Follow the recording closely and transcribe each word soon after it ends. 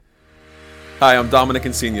Hi, I'm Dominic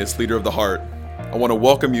Insenius, leader of The Heart. I want to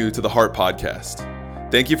welcome you to The Heart Podcast.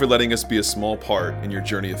 Thank you for letting us be a small part in your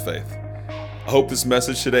journey of faith. I hope this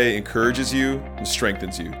message today encourages you and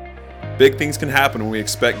strengthens you. Big things can happen when we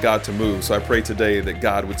expect God to move, so I pray today that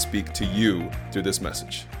God would speak to you through this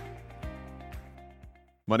message.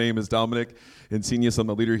 My name is Dominic Insenius. I'm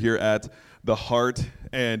the leader here at The Heart.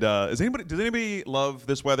 And does anybody love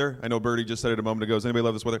this weather? I know Birdie just said it a moment ago. Does anybody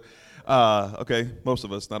love this weather? Okay, most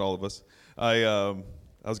of us, not all of us. I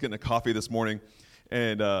was getting a coffee this morning,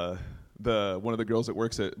 and one of the girls that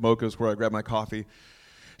works at Mocha's, where I grab my coffee,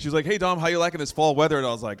 she's like, "Hey Dom, how you liking this fall weather?" And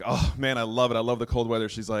I was like, "Oh man, I love it. I love the cold weather."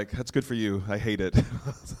 She's like, "That's good for you. I hate it." I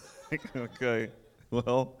was like, "Okay,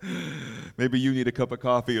 well, maybe you need a cup of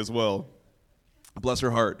coffee as well." Bless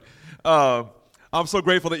her heart. I'm so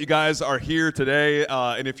grateful that you guys are here today,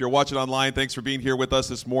 and if you're watching online, thanks for being here with us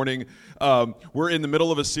this morning. We're in the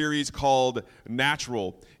middle of a series called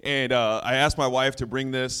Natural, and I asked my wife to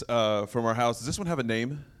bring this from our house. Does this one have a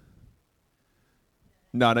name?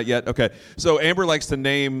 No, not yet? Okay. So Amber likes to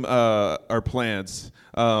name our plants.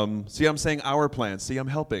 See, I'm saying our plants. See, I'm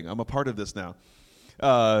helping. I'm a part of this now.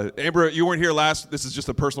 Amber, you weren't here this is just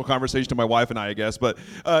a personal conversation to my wife and I guess, but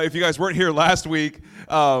if you guys weren't here last week,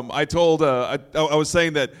 I was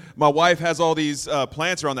saying that my wife has all these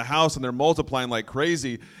plants around the house and they're multiplying like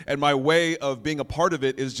crazy, and my way of being a part of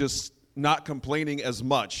it is just not complaining as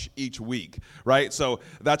much each week, right? So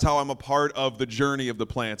that's how I'm a part of the journey of the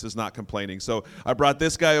plants, is not complaining. So I brought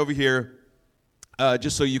this guy over here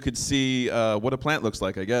just so you could see what a plant looks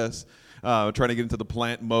like, I guess. Trying to get into the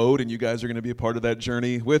plant mode, and you guys are going to be a part of that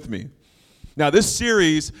journey with me. Now, this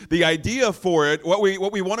series, the idea for it, what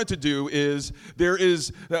we wanted to do is, there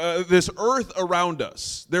is this earth around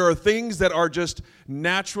us. There are things that are just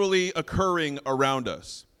naturally occurring around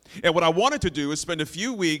us. And what I wanted to do is spend a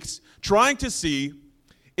few weeks trying to see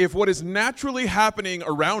if what is naturally happening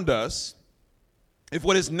around us, if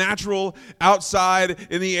what is natural outside,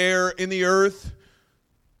 in the air, in the earth,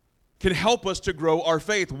 can help us to grow our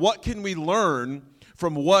faith. What can we learn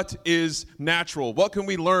from what is natural? What can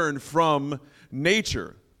we learn from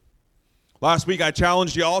nature? Last week I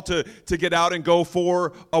challenged y'all to get out and go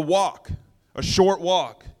for a walk, a short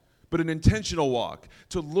walk, but an intentional walk,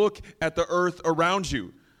 to look at the earth around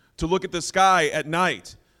you, to look at the sky at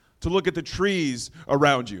night, to look at the trees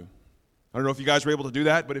around you. I don't know if you guys were able to do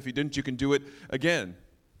that, but if you didn't, you can do it again.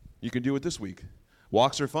 You can do it this week.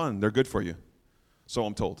 Walks are fun. They're good for you. So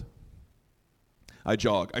I'm told. I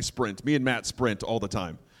jog, I sprint. Me and Matt sprint all the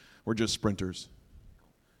time. We're just sprinters.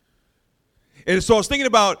 And so I was thinking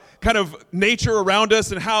about kind of nature around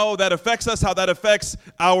us and how that affects us, how that affects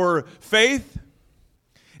our faith.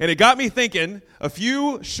 And it got me thinking, a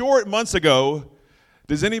few short months ago,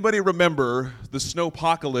 does anybody remember the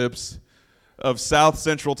snowpocalypse of South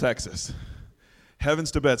Central Texas?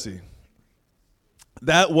 Heavens to Betsy.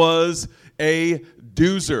 That was a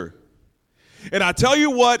doozer. And I tell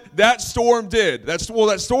you what that storm did. That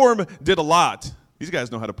storm did a lot. These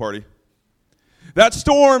guys know how to party. That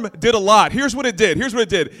storm did a lot. Here's what it did.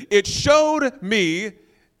 It showed me,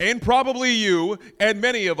 and probably you, and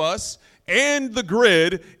many of us, and the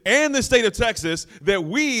grid, and the state of Texas, that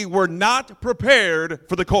we were not prepared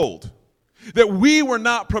for the cold. That we were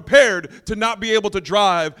not prepared to not be able to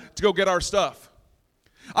drive to go get our stuff.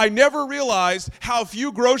 I never realized how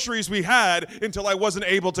few groceries we had until I wasn't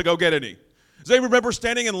able to go get any. Does anybody remember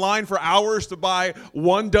standing in line for hours to buy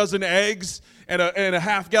 1 dozen eggs and a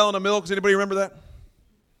half gallon of milk? Does anybody remember that?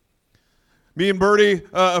 Me and Birdie,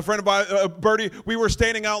 a friend of mine, Birdie, we were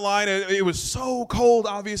standing out line, and it was so cold,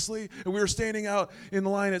 obviously, and we were standing out in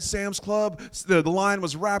the line at Sam's Club. The line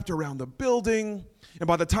was wrapped around the building, and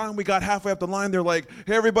by the time we got halfway up the line, they're like,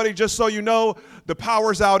 "Hey, everybody, just so you know, the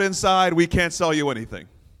power's out inside. We can't sell you anything."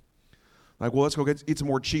 Like, well, let's go eat some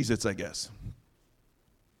more Cheez-Its, I guess.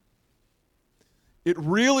 It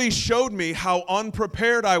really showed me how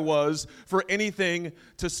unprepared I was for anything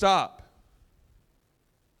to stop.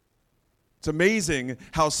 It's amazing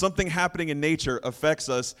how something happening in nature affects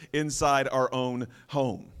us inside our own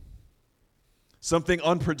home. Something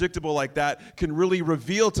unpredictable like that can really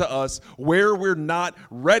reveal to us where we're not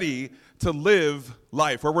ready to live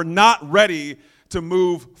life, where we're not ready to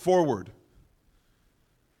move forward.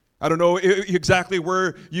 I don't know exactly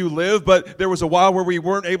where you live, but there was a while where we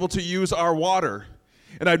weren't able to use our water.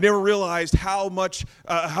 And I've never realized how much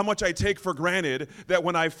I take for granted that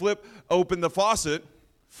when I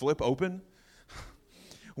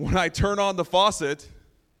when I turn on the faucet,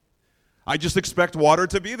 I just expect water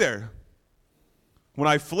to be there. When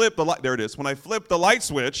I flip the light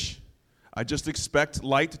switch, I just expect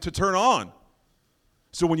light to turn on.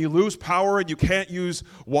 So when you lose power and you can't use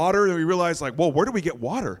water, then we realize like, well, where do we get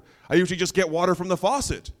water? I usually just get water from the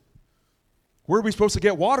faucet. Where are we supposed to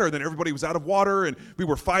get water? And then everybody was out of water and we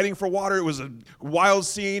were fighting for water. It was a wild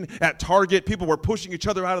scene at Target. People were pushing each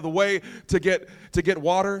other out of the way to get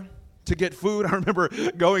water, to get food. I remember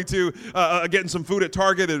going to getting some food at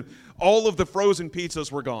Target, and all of the frozen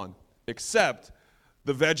pizzas were gone, except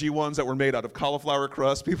the veggie ones that were made out of cauliflower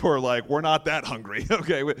crust. People are like, we're not that hungry.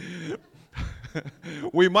 Okay,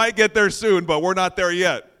 we might get there soon, but we're not there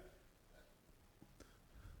yet.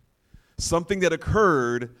 Something that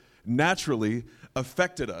occurred naturally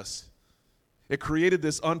affected us. It created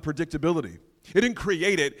this unpredictability. It didn't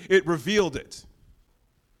create it, it revealed it.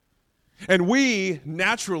 And we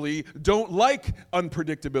naturally don't like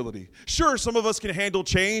unpredictability. Sure, some of us can handle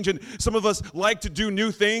change, and some of us like to do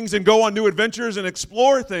new things and go on new adventures and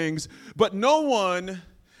explore things, but no one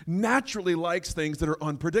naturally likes things that are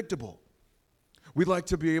unpredictable. We like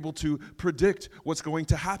to be able to predict what's going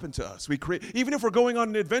to happen to us. Even if we're going on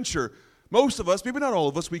an adventure, most of us, maybe not all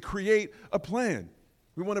of us, we create a plan.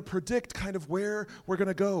 We want to predict kind of where we're going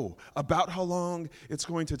to go, about how long it's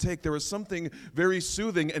going to take. There is something very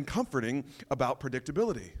soothing and comforting about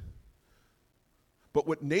predictability. But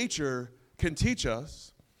what nature can teach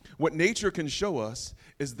us, what nature can show us,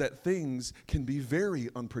 is that things can be very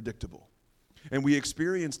unpredictable. And we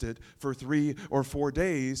experienced it for 3 or 4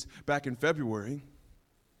 days back in February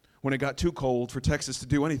when it got too cold for Texas to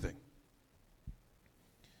do anything.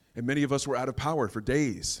 And many of us were out of power for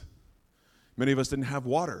days. Many of us didn't have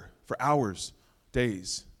water for hours,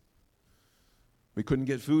 days. We couldn't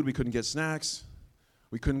get food, we couldn't get snacks,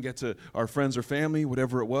 we couldn't get to our friends or family,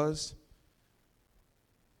 whatever it was.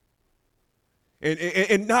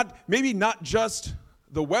 And maybe not just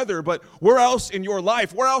the weather, but where else in your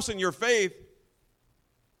life, where else in your faith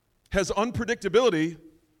has unpredictability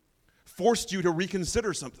forced you to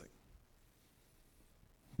reconsider something?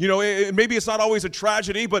 You know, maybe it's not always a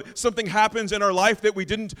tragedy, but something happens in our life that we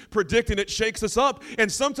didn't predict, and it shakes us up.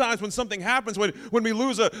 And sometimes when something happens, when we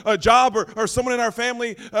lose a job, or someone in our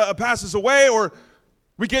family passes away, or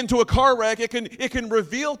we get into a car wreck, it can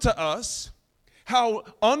reveal to us how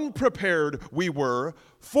unprepared we were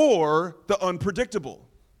for the unpredictable.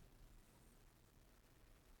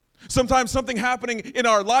 Sometimes something happening in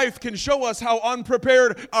our life can show us how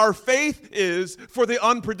unprepared our faith is for the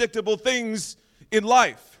unpredictable things in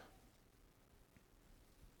life.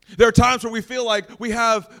 There are times where we feel like we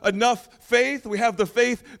have enough faith, we have the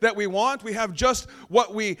faith that we want, we have just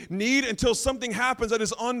what we need, until something happens that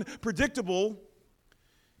is unpredictable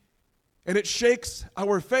and it shakes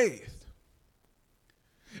our faith.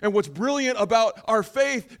 And what's brilliant about our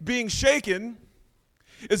faith being shaken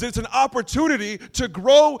is it's an opportunity to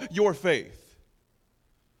grow your faith.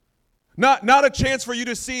 Not a chance for you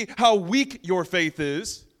to see how weak your faith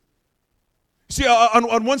is. See,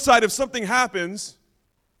 on one side, if something happens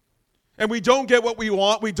and we don't get what we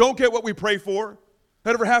want, we don't get what we pray for.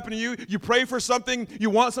 That ever happened to you? You pray for something, you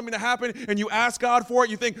want something to happen, and you ask God for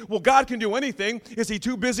it. You think, well, God can do anything. Is he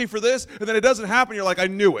too busy for this? And then it doesn't happen. You're like, I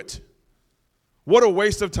knew it. What a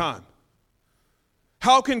waste of time.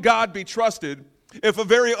 How can God be trusted if a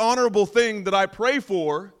very honorable thing that I pray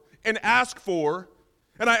for and ask for,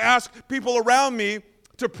 and I ask people around me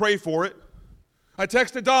to pray for it? I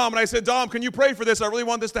texted Dom and I said, Dom, can you pray for this? I really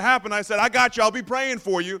want this to happen. I said, I got you. I'll be praying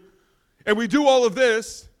for you. And we do all of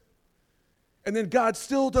this, and then God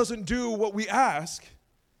still doesn't do what we ask.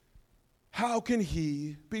 How can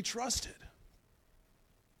he be trusted?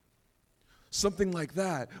 Something like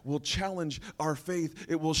that will challenge our faith.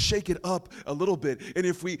 It will shake it up a little bit. And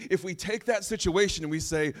if we take that situation and we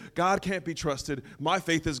say, God can't be trusted, my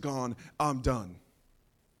faith is gone, I'm done,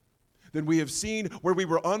 then we have seen where we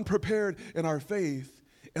were unprepared in our faith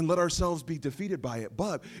and let ourselves be defeated by it.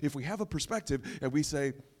 But if we have a perspective and we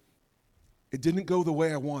say, it didn't go the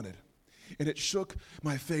way I wanted, and it shook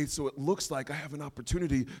my faith, so it looks like I have an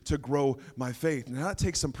opportunity to grow my faith. Now that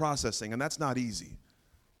takes some processing, and that's not easy.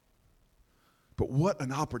 But what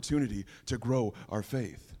an opportunity to grow our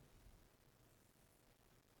faith.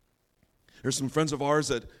 There's some friends of ours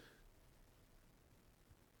that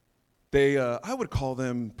I would call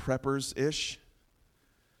them preppers-ish.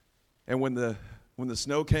 And when the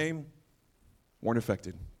snow came, weren't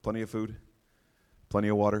affected. Plenty of food, plenty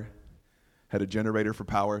of water, had a generator for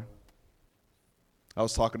power. I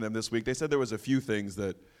was talking to them this week. They said there was a few things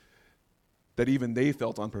that even they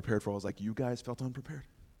felt unprepared for. I was like, you guys felt unprepared?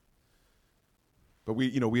 But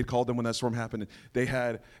we had called them when that storm happened. They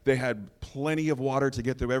had plenty of water to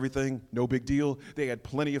get through everything. No big deal. They had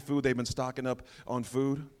plenty of food. They've been stocking up on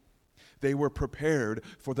food. They were prepared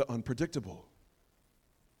for the unpredictable.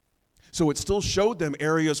 So it still showed them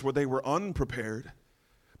areas where they were unprepared,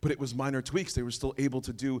 but it was minor tweaks. They were still able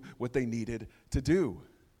to do what they needed to do.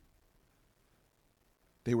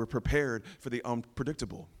 They were prepared for the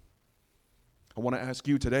unpredictable. I want to ask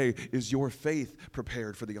you today, is your faith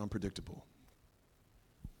prepared for the unpredictable?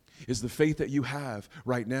 Is the faith that you have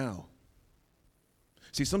right now?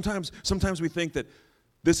 See, sometimes we think that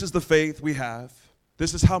this is the faith we have.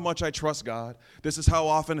 This is how much I trust God. This is how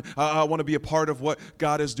often I want to be a part of what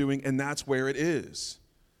God is doing, and that's where it is.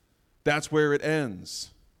 That's where it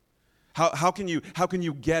ends. How can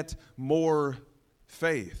you get more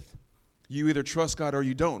faith? You either trust God or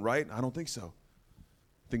you don't, right? I don't think so.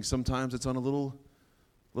 I think sometimes it's on a little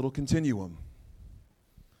continuum.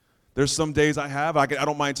 There's some days I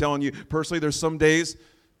don't mind telling you personally, there's some days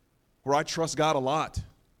where I trust God a lot.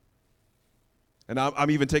 And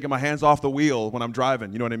I'm even taking my hands off the wheel when I'm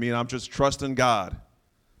driving. You know what I mean? I'm just trusting God.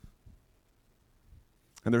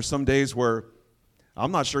 And there's some days where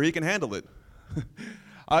I'm not sure he can handle it.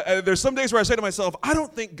 There's some days where I say to myself, I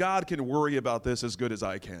don't think God can worry about this as good as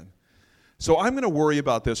I can. So I'm going to worry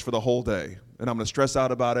about this for the whole day. And I'm going to stress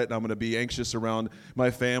out about it. And I'm going to be anxious around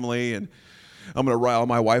my family. And I'm going to rile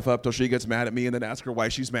my wife up till she gets mad at me and then ask her why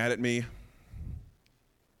she's mad at me. Is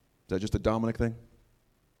that just a Dominic thing?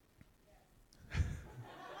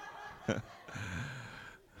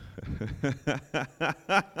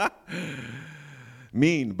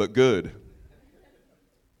 Mean, but good.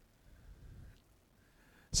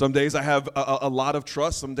 Some days I have a lot of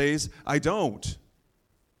trust. Some days I don't.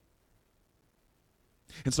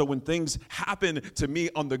 And so when things happen to me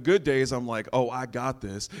on the good days, I'm like, oh, I got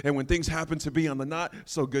this. And when things happen to me on the not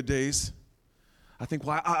so good days, I think,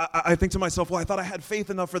 I think to myself, I thought I had faith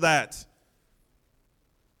enough for that.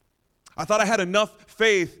 I thought I had enough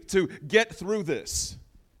faith to get through this.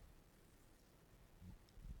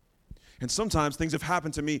 And sometimes things have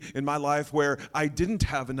happened to me in my life where I didn't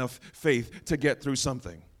have enough faith to get through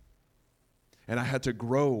something. And I had to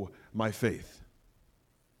grow my faith.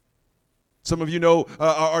 Some of you know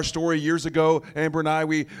our story years ago. Amber and I,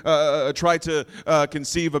 we tried to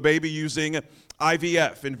conceive a baby using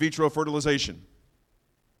IVF, in vitro fertilization.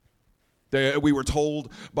 We were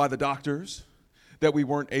told by the doctors that we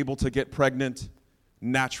weren't able to get pregnant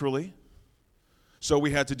naturally. So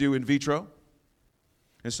we had to do in vitro.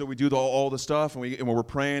 And so we do all the stuff, and we're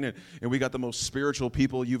praying, and we got the most spiritual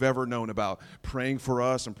people you've ever known about praying for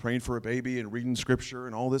us and praying for a baby and reading scripture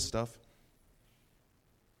and all this stuff.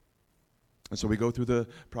 And so we go through the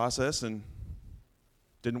process, and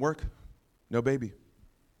didn't work. No baby.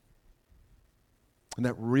 And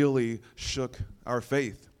that really shook our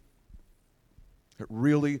faith. It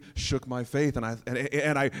really shook my faith, and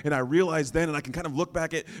I realized then, and I can kind of look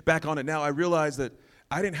back on it now. I realized that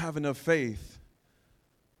I didn't have enough faith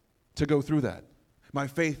to go through that. My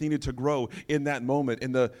faith needed to grow in that moment,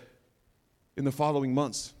 in the following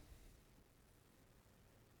months.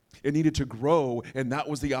 It needed to grow, and that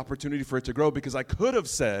was the opportunity for it to grow, because I could have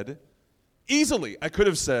said,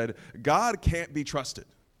 God can't be trusted.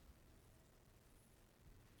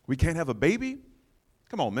 We can't have a baby?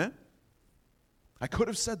 Come on, man. I could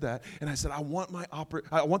have said that, and I said, I want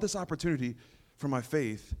this opportunity for my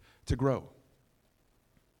faith to grow.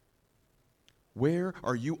 Where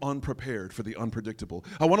are you unprepared for the unpredictable?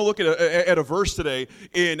 I want to look at a verse today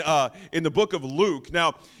in the book of Luke.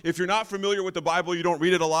 Now, if you're not familiar with the Bible, you don't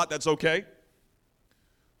read it a lot, that's okay.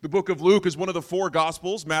 The book of Luke is one of the four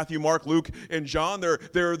Gospels, Matthew, Mark, Luke, and John.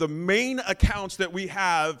 They're the main accounts that we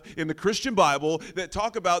have in the Christian Bible that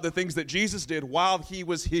talk about the things that Jesus did while he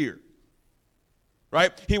was here.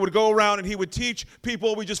 Right? He would go around and he would teach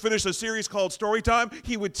people. We just finished a series called Story Time.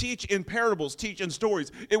 He would teach in parables, teach in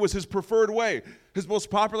stories. It was his preferred way. His most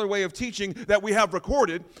popular way of teaching that we have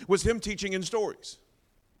recorded was him teaching in stories.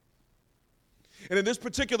 And in this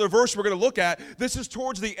particular verse we're going to look at, this is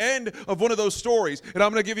towards the end of one of those stories. And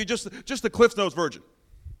I'm going to give you just the Cliff Notes version.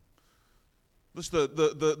 Just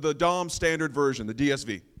the Dom standard version, the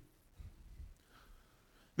DSV.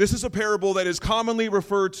 This is a parable that is commonly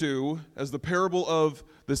referred to as the parable of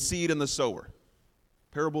the seed and the sower.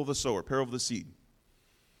 Parable of the sower, parable of the seed.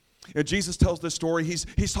 And Jesus tells this story.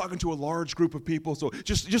 He's talking to a large group of people. So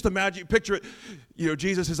just imagine, picture it.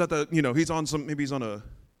 Jesus is he's on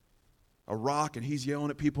a rock, and he's yelling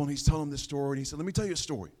at people, and he's telling them this story. And he said, let me tell you a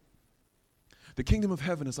story. The kingdom of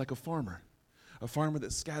heaven is like a farmer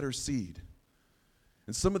that scatters seed.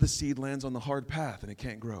 And some of the seed lands on the hard path, and it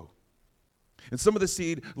can't grow. And some of the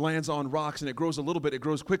seed lands on rocks, and it grows a little bit, it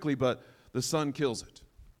grows quickly, but the sun kills it.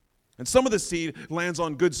 And some of the seed lands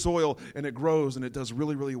on good soil, and it grows, and it does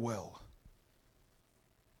really, really well.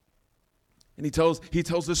 And he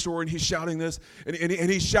tells this story, and he's shouting this, and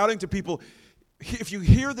he's shouting to people, if you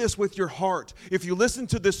hear this with your heart, if you listen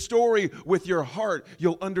to this story with your heart,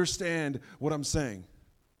 you'll understand what I'm saying.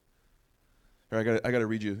 Here, I got to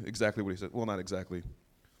read you exactly what he said. Well, not exactly.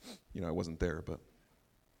 I wasn't there, but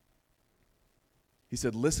he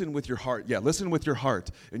said, listen with your heart. Yeah, listen with your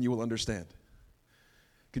heart, and you will understand.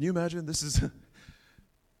 Can you imagine? This is,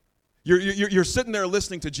 you're sitting there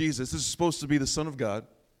listening to Jesus. This is supposed to be the Son of God.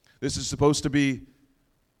 This is supposed to be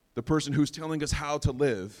the person who's telling us how to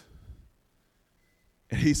live.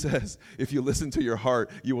 And he says, if you listen to your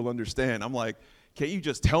heart, you will understand. I'm like, can't you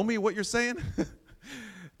just tell me what you're saying?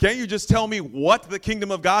 Can't you just tell me what the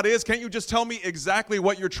kingdom of God is? Can't you just tell me exactly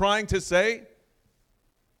what you're trying to say?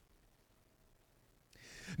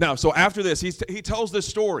 Now, so after this, he tells this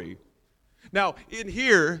story. Now, in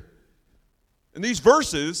these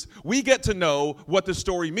verses, we get to know what the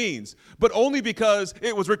story means, but only because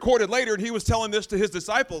it was recorded later and he was telling this to his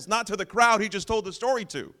disciples, not to the crowd he just told the story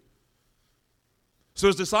to. So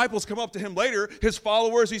his disciples come up to him later, his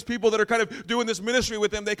followers, these people that are kind of doing this ministry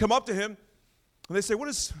with him, they come up to him and they say, what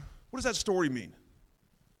does that story mean?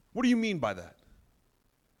 What do you mean by that?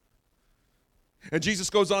 And Jesus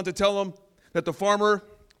goes on to tell them that the farmer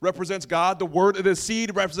represents God, the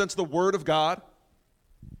seed represents the word of God.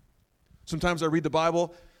 Sometimes I read the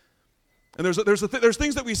Bible, and there's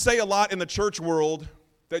things that we say a lot in the church world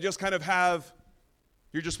that just kind of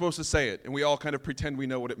you're just supposed to say it, and we all kind of pretend we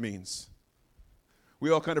know what it means. We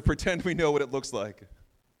all kind of pretend we know what it looks like.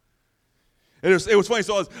 And it was funny.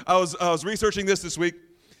 So I was researching this week,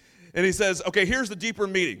 and he says, okay, here's the deeper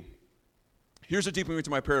meaning. Here's the deeper meaning to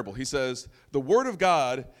my parable. He says, the word of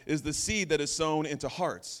God is the seed that is sown into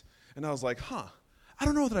hearts. And I was like, I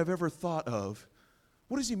don't know that I've ever thought of,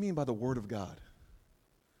 what does he mean by the word of God?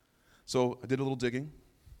 So I did a little digging,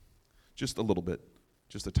 just a little bit,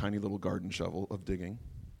 just a tiny little garden shovel of digging.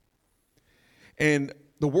 And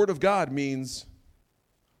the word of God means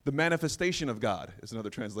the manifestation of God is another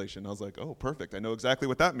translation. I was like, oh, perfect. I know exactly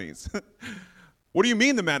what that means. What do you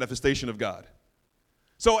mean the manifestation of God?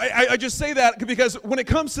 So I just say that because when it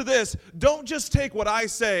comes to this, don't just take what I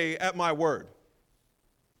say at my word.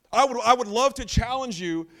 I would love to challenge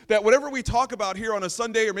you that whatever we talk about here on a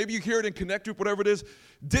Sunday, or maybe you hear it in Connect Group, whatever it is,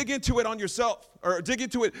 dig into it on yourself, or dig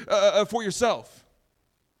into it for yourself.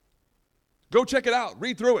 Go check it out.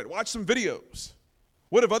 Read through it. Watch some videos.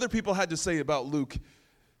 What have other people had to say about Luke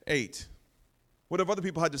 8? What have other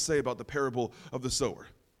people had to say about the parable of the sower?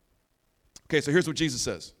 Okay, so here's what Jesus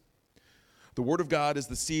says. The word of God is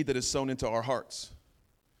the seed that is sown into our hearts.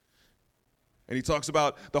 And he talks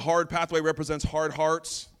about the hard pathway represents hard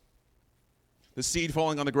hearts. The seed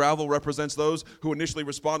falling on the gravel represents those who initially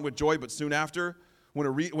respond with joy, but soon after,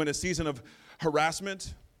 when a season of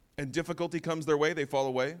harassment and difficulty comes their way, they fall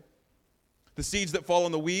away. The seeds that fall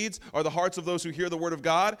in the weeds are the hearts of those who hear the word of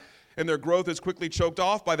God, and their growth is quickly choked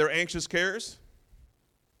off by their anxious cares.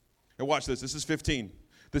 And watch this. This is 15.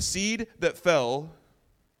 The seed that fell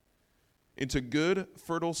into good,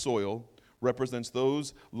 fertile soil represents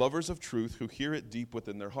those lovers of truth who hear it deep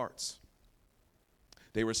within their hearts.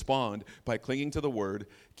 They respond by clinging to the word,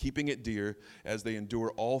 keeping it dear as they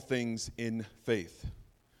endure all things in faith.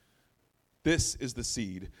 This is the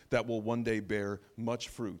seed that will one day bear much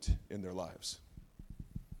fruit in their lives.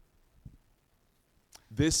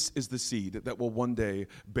 This is the seed that will one day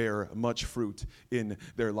bear much fruit in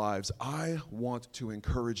their lives. I want to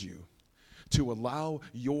encourage you to allow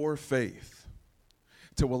your faith,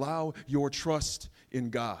 to allow your trust in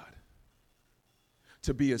God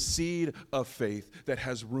to be a seed of faith that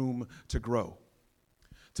has room to grow.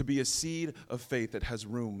 To be a seed of faith that has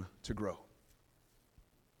room to grow.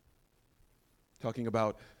 Talking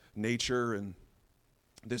about nature and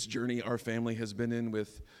this journey our family has been in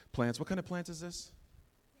with plants. What kind of plant is this?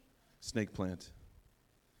 Snake plant.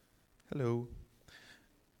 Hello.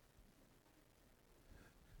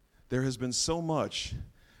 There has been so much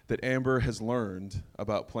that Amber has learned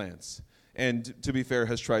about plants. And to be fair,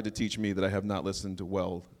 has tried to teach me that I have not listened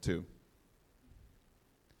well to.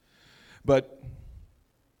 But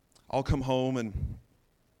I'll come home and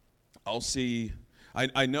I'll see,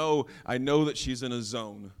 I know that she's in a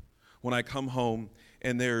zone when I come home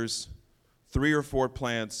and there's 3 or 4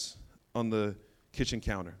 plants on the kitchen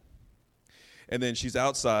counter. And then she's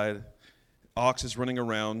outside, Ox is running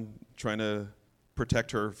around trying to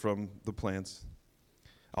protect her from the plants.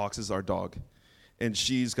 Ox is our dog. And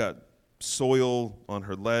she's got soil on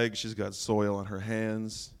her legs, she's got soil on her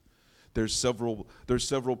hands. There's several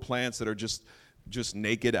plants that are just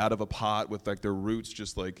naked out of a pot with like their roots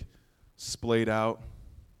just like splayed out.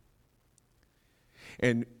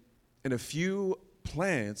 And a few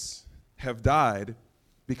plants have died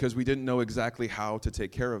because we didn't know exactly how to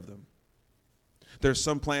take care of them. There's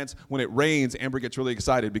some plants, when it rains, Amber gets really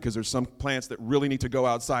excited because there's some plants that really need to go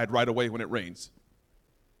outside right away when it rains.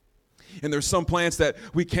 And there's some plants that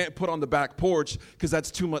we can't put on the back porch because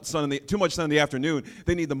that's too much sun in the afternoon.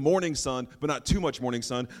 They need the morning sun, but not too much morning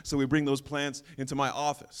sun, so we bring those plants into my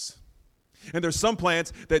office. And there's some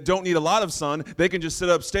plants that don't need a lot of sun. They can just sit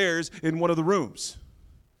upstairs in one of the rooms.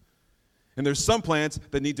 And there's some plants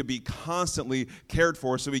that need to be constantly cared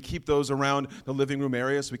for, so we keep those around the living room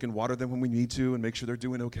area so we can water them when we need to and make sure they're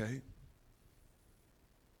doing okay.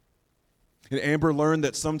 And Amber learned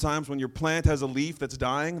that sometimes when your plant has a leaf that's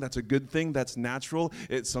dying, that's a good thing, that's natural.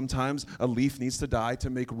 Sometimes a leaf needs to die to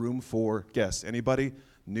make room for, guess, anybody?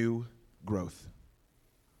 New growth.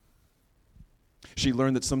 She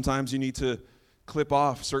learned that sometimes you need to clip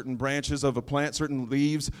off certain branches of a plant, certain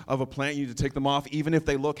leaves of a plant. You need to take them off, even if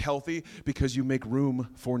they look healthy, because you make room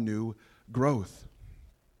for new growth.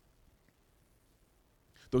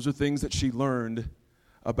 Those are things that she learned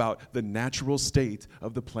about the natural state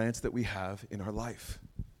of the plants that we have in our life,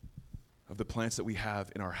 of the plants that we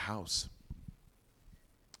have in our house.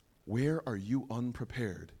 Where are you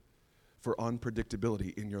unprepared for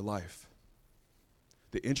unpredictability in your life?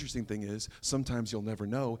 The interesting thing is, sometimes you'll never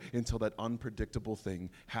know until that unpredictable thing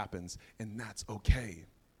happens, and that's okay.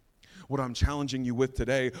 What I'm challenging you with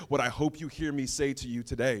today, what I hope you hear me say to you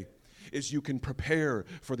today, is you can prepare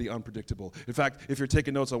for the unpredictable. In fact, if you're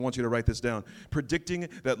taking notes, I want you to write this down. Predicting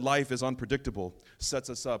that life is unpredictable sets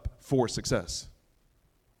us up for success.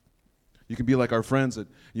 You can be like our friends that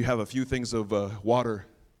you have a few things of water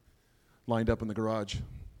lined up in the garage.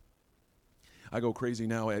 I go crazy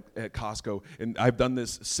now at Costco, and I've done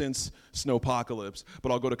this since Snowpocalypse, but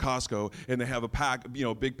I'll go to Costco, and they have a pack,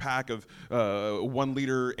 big pack of 1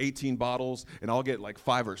 liter, 18 bottles, and I'll get like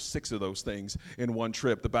 5 or 6 of those things in one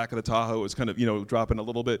trip. The back of the Tahoe is kind of, dropping a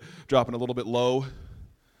little bit low.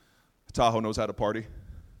 The Tahoe knows how to party.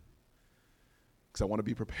 Because I want to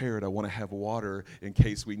be prepared. I want to have water in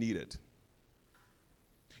case we need it.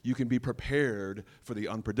 You can be prepared for the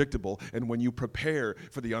unpredictable, and when you prepare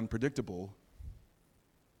for the unpredictable,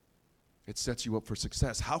 it sets you up for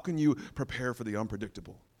success. How can you prepare for the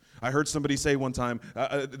unpredictable? I heard somebody say one time,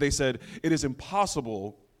 they said, it is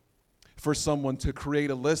impossible for someone to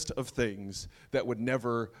create a list of things that would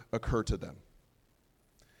never occur to them.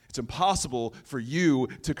 It's impossible for you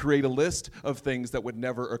to create a list of things that would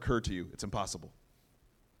never occur to you. It's impossible.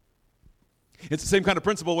 It's the same kind of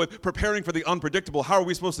principle with preparing for the unpredictable. How are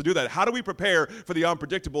we supposed to do that? How do we prepare for the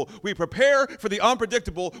unpredictable? We prepare for the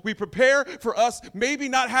unpredictable. We prepare for us maybe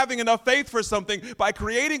not having enough faith for something by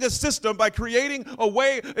creating a system, by creating a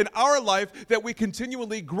way in our life that we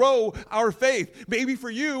continually grow our faith. Maybe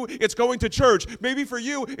for you, it's going to church. Maybe for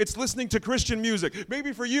you, it's listening to Christian music.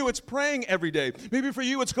 Maybe for you, it's praying every day. Maybe for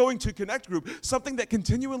you, it's going to Connect Group, something that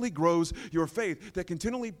continually grows your faith, that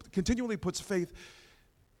continually puts faith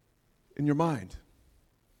in your mind,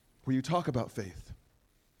 where you talk about faith.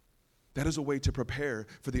 That is a way to prepare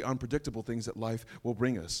for the unpredictable things that life will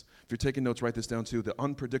bring us. If you're taking notes, write this down too. The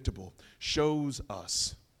unpredictable shows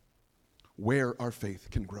us where our faith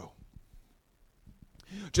can grow.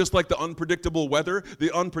 Just like the unpredictable weather,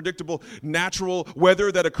 the unpredictable natural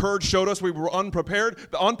weather that occurred showed us we were unprepared,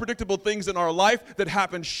 the unpredictable things in our life that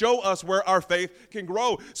happen show us where our faith can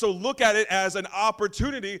grow. So look at it as an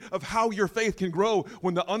opportunity of how your faith can grow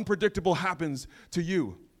when the unpredictable happens to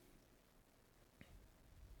you.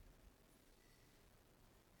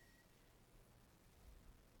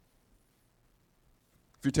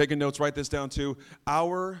 If you're taking notes, write this down too.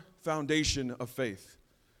 Our foundation of faith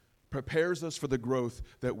prepares us for the growth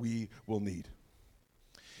that we will need.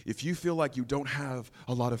 If you feel like you don't have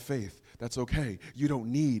a lot of faith, that's okay. You don't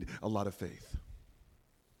need a lot of faith.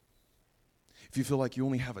 If you feel like you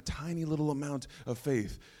only have a tiny little amount of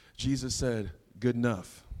faith, Jesus said, good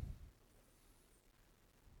enough.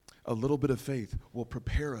 A little bit of faith will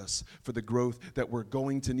prepare us for the growth that we're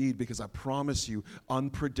going to need, because I promise you,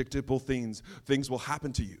 unpredictable things will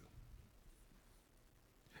happen to you.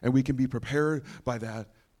 And we can be prepared by that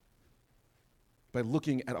by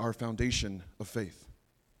looking at our foundation of faith.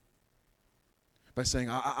 By saying,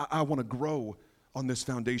 I want to grow on this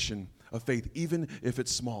foundation of faith, even if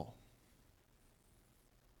it's small.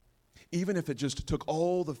 Even if it just took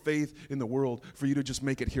all the faith in the world for you to just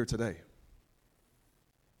make it here today.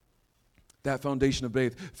 That foundation of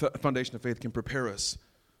faith can prepare us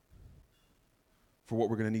for what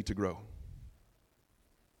we're going to need to grow.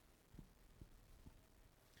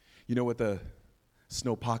 You know what the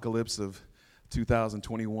snowpocalypse of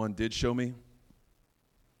 2021 did show me?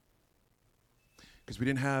 Because we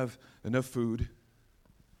didn't have enough food.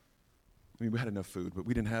 I mean, we had enough food, but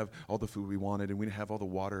we didn't have all the food we wanted, and we didn't have all the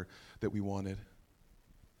water that we wanted.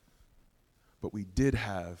 But we did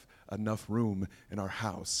have enough room in our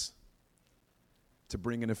house to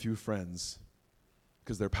bring in a few friends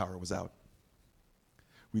because their power was out.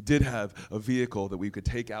 We did have a vehicle that we could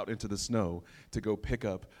take out into the snow to go pick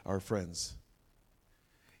up our friends.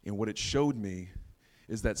 And what it showed me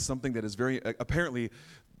is that something that is very, apparently,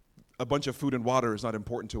 a bunch of food and water is not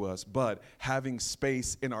important to us, but having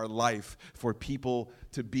space in our life for people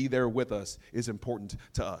to be there with us is important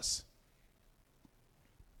to us.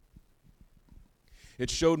 It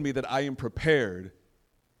showed me that I am prepared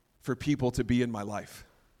for people to be in my life.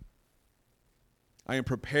 I am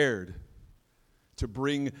prepared to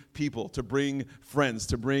bring people, to bring friends,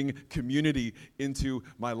 to bring community into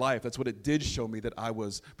my life. That's what it did show me that I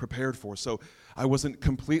was prepared for. So I wasn't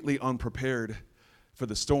completely unprepared for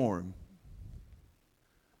the storm.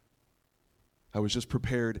 I was just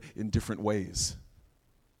prepared in different ways.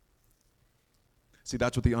 See,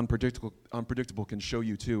 that's what the unpredictable can show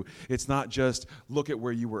you too. It's not just look at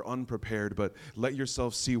where you were unprepared, but let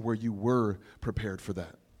yourself see where you were prepared for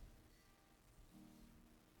that.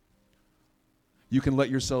 You can let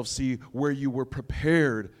yourself see where you were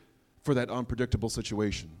prepared for that unpredictable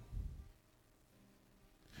situation.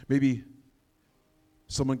 Maybe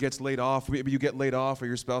someone gets laid off, maybe you get laid off or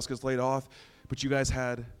your spouse gets laid off, but you guys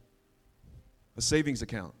had a savings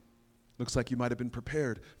account. Looks like you might have been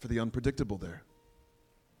prepared for the unpredictable there.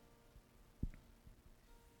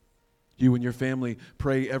 You and your family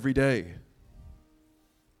pray every day.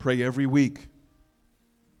 Pray every week.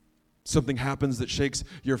 Something happens that shakes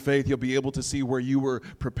your faith, you'll be able to see where you were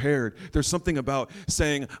prepared. There's something about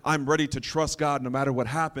saying, I'm ready to trust God no matter what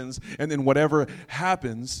happens, and then whatever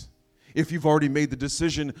happens, if you've already made the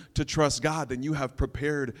decision to trust God, then you have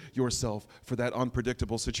prepared yourself for that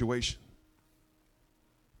unpredictable situation.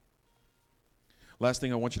 Last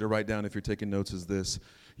thing I want you to write down if you're taking notes is this: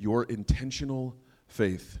 your intentional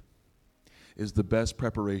faith is the best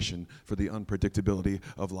preparation for the unpredictability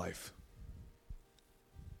of life.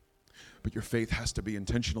 But your faith has to be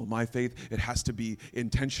intentional. My faith, it has to be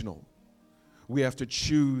intentional. We have to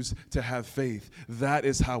choose to have faith. That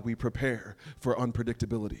is how we prepare for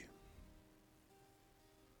unpredictability.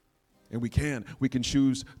 And we can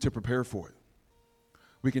choose to prepare for it.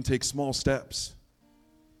 We can take small steps.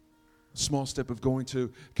 A small step of going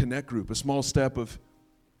to Connect Group, a small step of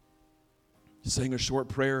saying a short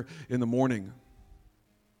prayer in the morning.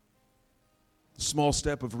 Small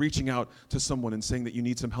step of reaching out to someone and saying that you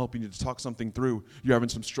need some help, you need to talk something through, you're having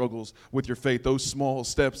some struggles with your faith. Those small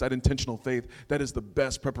steps, that intentional faith, that is the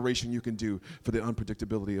best preparation you can do for the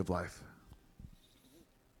unpredictability of life.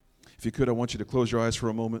 If you could, I want you to close your eyes for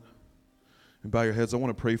a moment and bow your heads. I want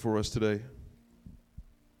to pray for us today.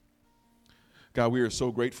 God, we are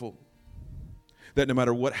so grateful that no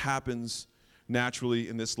matter what happens naturally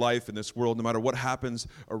in this life, in this world, no matter what happens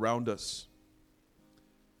around us,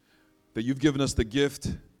 that you've given us the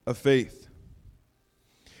gift of faith.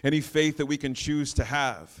 Any faith that we can choose to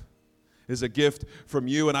have is a gift from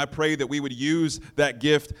you, and I pray that we would use that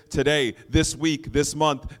gift today, this week, this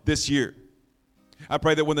month, this year. I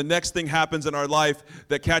pray that when the next thing happens in our life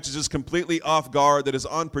that catches us completely off guard, that is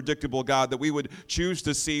unpredictable, God, that we would choose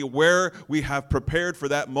to see where we have prepared for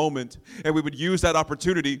that moment, and we would use that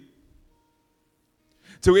opportunity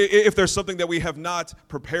to, if there's something that we have not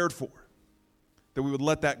prepared for, that we would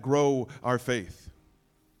let that grow our faith.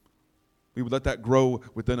 We would let that grow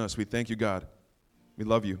within us. We thank you, God. We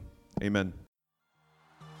love you. Amen.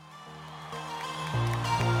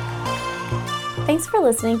 Thanks for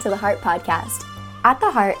listening to the Heart Podcast. At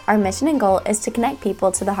the Heart, our mission and goal is to connect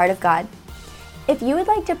people to the heart of God. If you would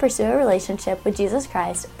like to pursue a relationship with Jesus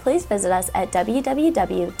Christ, please visit us at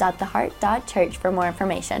www.theheart.church for more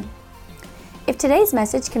information. If today's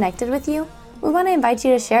message connected with you, we want to invite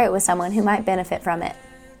you to share it with someone who might benefit from it.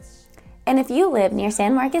 And if you live near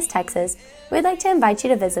San Marcos, Texas, we'd like to invite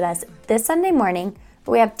you to visit us this Sunday morning,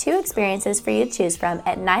 where we have 2 experiences for you to choose from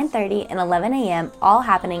at 9:30 and 11 a.m., all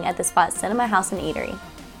happening at the Spot Cinema House and Eatery.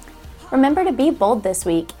 Remember to be bold this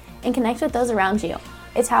week and connect with those around you.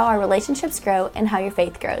 It's how our relationships grow and how your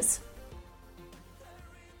faith grows.